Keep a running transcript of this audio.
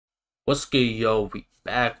What's good, yo? We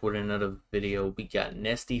back with another video. We got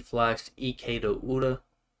Nesty, Floxks, DaOoter,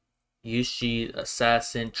 USMANE,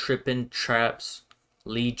 ASSASIN, TrippingTrapz,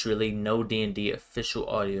 Drilly-No D&D official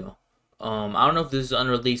audio. I don't know if this is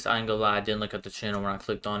unreleased. I ain't gonna lie, I didn't look at the channel when I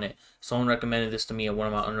clicked on it. Someone recommended this to me in one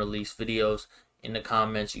of my unreleased videos in the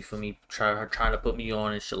comments. You feel me? Trying to put me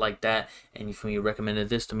on and shit like that. And you feel me? Recommended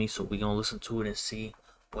this to me, so we gonna listen to it and see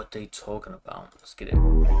what they talking about. Let's get it.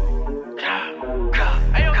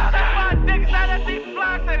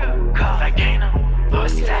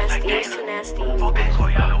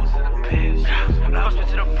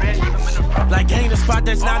 Like gang the spot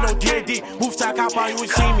that's not no D&D. Move talk out while you would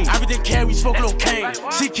see me. Everything carry smoking cocaine.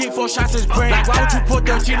 She keep 4 shots in his brain. Like why would you put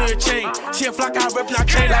 13 in a chain? She a flock, I rip that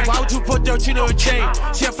chain. Like why would you put 13 in a chain?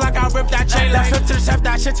 She a flock, I rip that chain. Left hip to the left,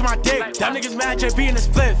 that shit to my dick. Them niggas mad JB in the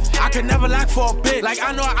split. I could never lack for a bit. Like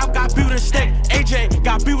I know I got beat with a stick. AJ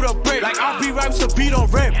got beat with a brick. Like I'll be right so beat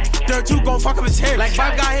on rip. 32 gon' fuck up his hip. Like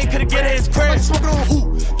 5 guy ain't couldn't get in his crib. Smoking on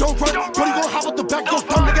who? Don't run. Brody gon' hop up the back. Go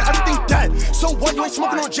dumb nigga, everything dead. So what? You ain't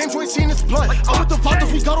smoking on James, you ain't seen his blood. I'm with the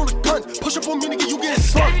vodkas, we got all the guns. Push up on me, nigga, you getting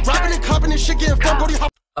slugged. Rapping and copping and shit getting fun. Brody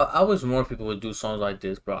hop. I wish more people would do songs like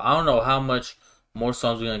this, bro. I don't know how much more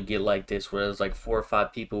songs we're gonna get like this, where it's like 4 or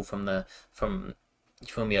 5 people from you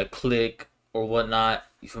feel me, a clique or whatnot.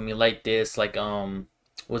 You feel me, like this, like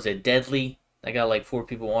was it Deadly? I got like 4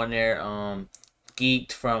 people on there.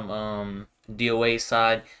 Geeked from DOA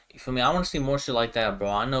side. You feel me? I want to see more shit like that, bro.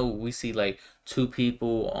 I know we see like 2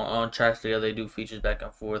 people on tracks together. They do features back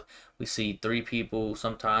and forth. We see 3 people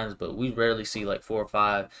sometimes, but we rarely see like 4 or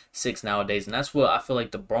 5, 6 nowadays. And that's what I feel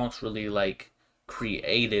like the Bronx really like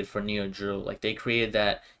created for Neo Drill. Like they created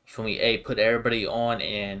that, you feel me, hey, put everybody on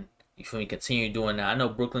and you feel me, continue doing that. I know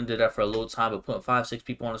Brooklyn did that for a little time, but putting 5, 6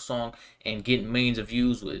 people on a song and getting millions of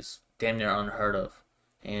views was damn near unheard of.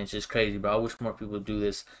 And it's just crazy, bro. I wish more people would do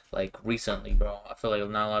this like recently, bro. I feel like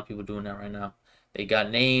not a lot of people doing that right now. They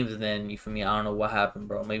got names, and then you feel me, I don't know what happened,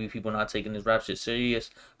 bro. Maybe people not taking this rap shit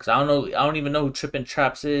serious, cause I don't know. I don't even know who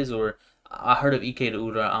TrippingTrapz is, or I heard of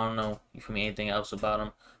DaOoter. I don't know, you feel me, anything else about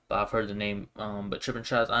him, but I've heard the name. But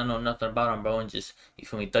TrippingTrapz, I know nothing about him, bro. And just, you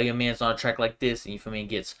feel me, throw your man's on a track like this, and you feel me,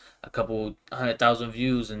 gets a couple 100,000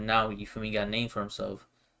 views, and now you feel me, got a name for himself.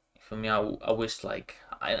 You feel me? I wish like.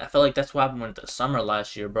 I feel like that's what happened with the summer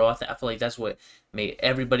last year, bro. I feel like that's what made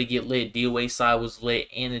everybody get lit. DOA side was lit,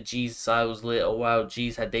 and the G's side was lit. Oh wow,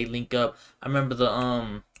 G's had they link up. I remember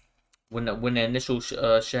the when the initial shit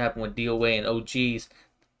happened with DOA and OGs.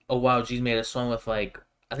 Oh wow, G's made a song with like,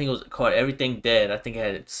 I think it was called Everything Dead. I think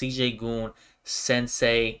it had CJ Goon,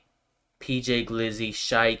 Sensei, PJ Glizzy,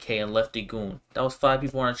 Shy K, and Lefty Goon. That was 5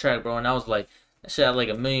 people on the track, bro, and that was like, that shit had like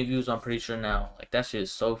 1 million views. I'm pretty sure now. Like that shit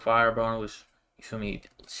is so fire, bro. I wish, you feel me,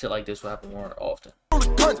 shit like this will happen more often.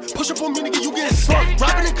 Push up on me, nigga, you getting slugged.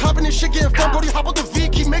 Rapping and copping and shit getting fun. Brody hop up the V,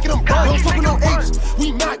 keep making them burn. Don't fucking on apes,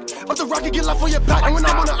 we Mac. Up the rocket, get left on your back. And when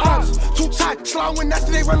I'm on the arms, too tight. Slide when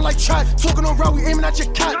Nesty, they run like track. Talking on route, we aiming at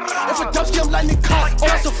your cat. If a Dubsky, I'm letting it cut. Oh,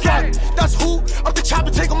 that's a flag. That's who? Up the chopper,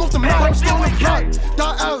 take him off the map. I'm still in the block.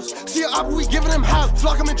 DaOuter, see a opera, we giving them half.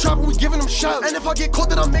 Flock him and trap, we giving them shots. And if I get caught,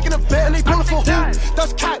 then I'm making a bet. And they ballin' for who?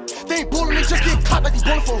 That's cat. They ain't ballin', they just get caught. Like they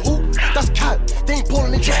ballin' for who? That's cat. They ain't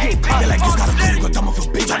ballin', they just get caught. Like this gotta go, got dumb for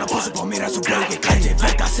big. Tryna push up on me, that's a real get crazy.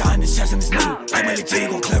 Like I said, in the chest in his knee. Like my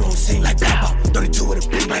legit, gon' clear on scene. Like Papa, 32 with a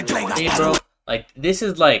big like blank. Hey, bro, like this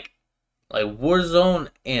is like Warzone,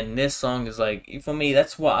 and this song is like, you feel me,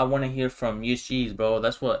 that's what I want to hear from USG's, bro.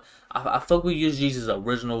 That's what I fuck with USG's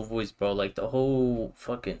original voice, bro. Like the whole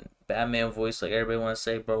fucking Batman voice, like everybody want to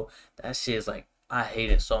say, bro. That shit is like, I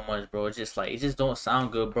hate it so much, bro. It's just like, it just don't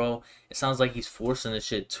sound good, bro. It sounds like he's forcing this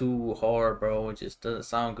shit too hard, bro. It just doesn't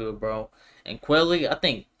sound good, bro. And Quelly, I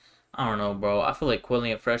think, I don't know, bro. I feel like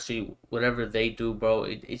Quelly and Freshly, whatever they do, bro,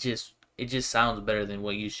 it just sounds better than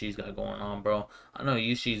what USG's got going on, bro. I know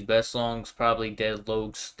USG's best songs probably Dead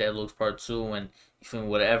Lokes Part 2, and you feel me,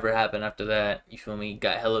 whatever happened after that, you feel me,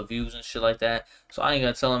 got hella views and shit like that. So I ain't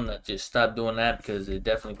gonna tell him to just stop doing that, because it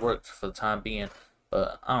definitely worked for the time being.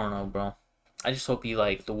 But I don't know, bro. I just hope he,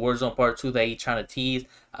 like, the Warzone Part 2 that he trying to tease,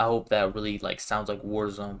 I hope that really, like, sounds like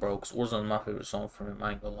Warzone, bro. Because Warzone is my favorite song from him,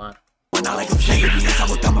 I ain't gonna lie. Like a baby, I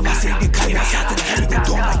will dumb if I say get cut. I shot to the head,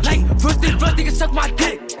 go like first thing, suck my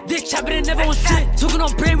dick. dick chopping and never on shit. Talking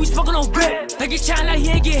on brain, we smoking on rip. Like it's shine like he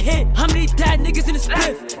ain't get hit. How many dead niggas in the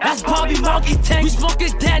spliff? That's Bobby, Monkey Tank. We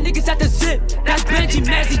smoking dead niggas at the zip. That's Benji,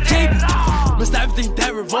 Mazzy, JB. Missed everything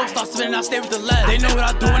dead, revolt, start spinning, I stay with the lead. They know what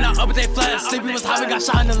I do when I up with they flash. Sleepy was high, we got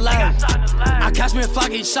shot in the leg. I catch me a flock,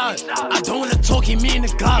 get shot. I don't wanna talk, he me in the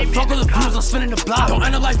Glock. Fuck all the views, I'm spinning the block. Don't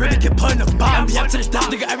end up like Ribbon, get put in the box. MB up to the death,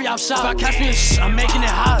 nigga, every outshot. If I catch me a I'm making it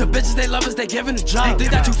hot. The bitches they love us, they giving a job. They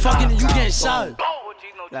think that you fucking and you getting shot.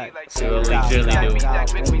 See what Drilly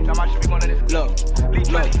do. Look.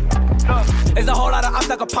 It's a whole lot of ops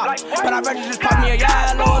that can pop, but I'd rather just pop me a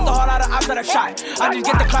yellow. It's a whole lot of ops that I shot. I just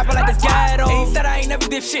get the clapper like this ghetto. And he said I ain't never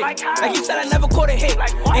did shit. Like he said I never caught a hit.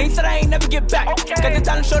 And he said I ain't never get back. Got the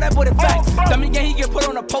time to show that boy the facts. Dummy gang, he get put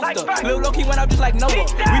on a poster. Lil Loki went out just like Noah.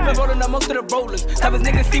 We been rolling up most of the rollers. Type of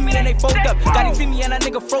niggas see me and they fold up. Daddy see me and that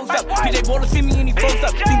nigga froze up. PJ Baller see me and he froze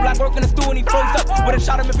up. See Black work in the stool and he froze up. Would've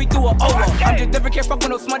shot him if he threw a over. I'm just different, can't fuck with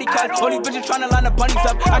no smutty cut. All these bitches tryna line the bunnies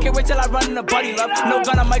up. I can't wait till I run in the buddy love. No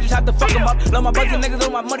gun, I might just have to fuck him up. Love my buzzing niggas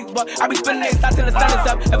on my money, but I be spending they stocks till the sun is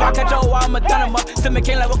up. If I catch a hoe, I'ma done him up. Sim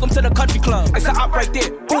McCain like welcome to the country club. It's a op right there,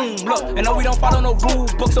 boom, look. And no, we don't follow no rule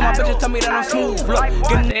books, so my bitches tell me that I'm smooth. Look,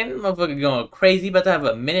 Damn, motherfucker going crazy. About to have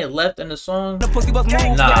a minute left in the song. The pussy bus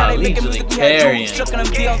moves. Nah, usually carrying. Shook and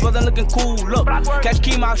them DMs wasn't looking cool. Look, catch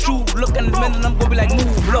key my shoe. Look in the minute, I'm gonna be like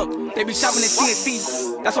move. Look, they be shopping at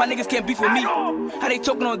CNC. That's why niggas can't beef with me. How they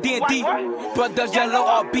talking on D&D? Brothers yellow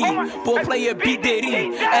RB. Boy player B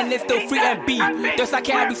Diddy. And it's still free and B. Just I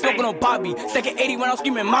can't be smoking on Bobby. Second 80 when I'm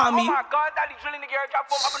screaming mommy. Oh my God, that is drilling nigga drop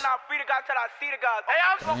him up and down. Free the guy till I see the guys. Hey,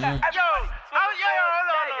 I'm smoking. Yo,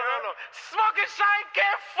 no. Smoking shine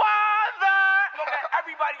get father. Smoking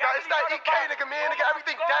everybody. It's that EK nigga, man. Nigga,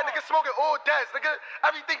 everything dead. Nigga smoking all dead. Nigga,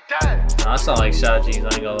 everything dead. Nah, I sound like Shot G's,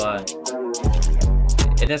 I ain't gonna lie.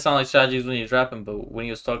 It didn't sound like Shot G's when he was rapping, but when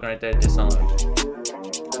he was talking right there, it did sound like.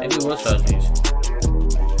 Maybe it was Shot G's.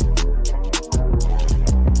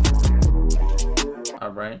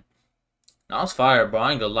 Alright. Nah, it's fire, bro.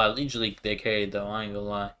 I ain't gonna lie. Leisurely they carried though. I ain't gonna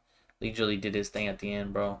lie. Leisurely did his thing at the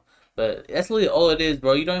end, bro. But that's literally all it is,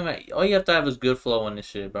 bro. You don't even. All you have to have is good flow on this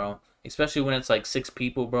shit, bro. Especially when it's like 6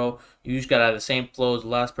 people, bro. You just gotta have the same flow as the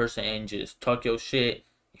last person and just talk your shit.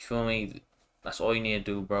 You feel me? That's all you need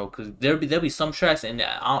to do, bro. Cause there'll be some tracks, and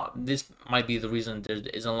this might be the reason there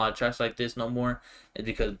isn't a lot of tracks like this no more. Is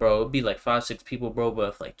because, bro, it'd be like 5, 6 people, bro. But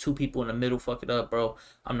if like 2 people in the middle fuck it up, bro,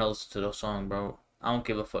 I'm not listening to those songs, bro. I don't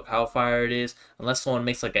give a fuck how fire it is. Unless someone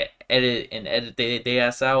makes like an edit they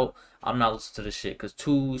ass out, I'm not listening to this shit. Cause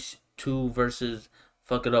two verses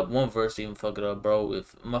fuck it up, 1 verse even fuck it up, bro.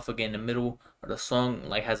 If motherfucker in the middle or the song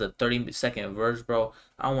like has a 30-second verse, bro,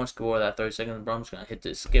 I don't want to go over that 30 seconds, bro. I'm just gonna hit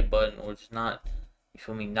the skip button or just not, you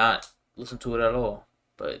feel me, not listen to it at all.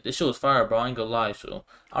 But this shit was fire, bro. I ain't gonna lie. So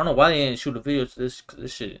I don't know why they didn't shoot a video to this, cause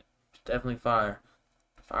this shit is definitely fire.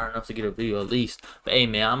 Fire enough to get a video at least. But hey,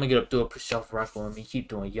 man, I'm gonna get up to it. Appreciate y'all for rocking with me. Keep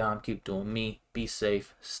doing y'all. Keep doing me. Be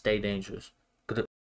safe. Stay dangerous.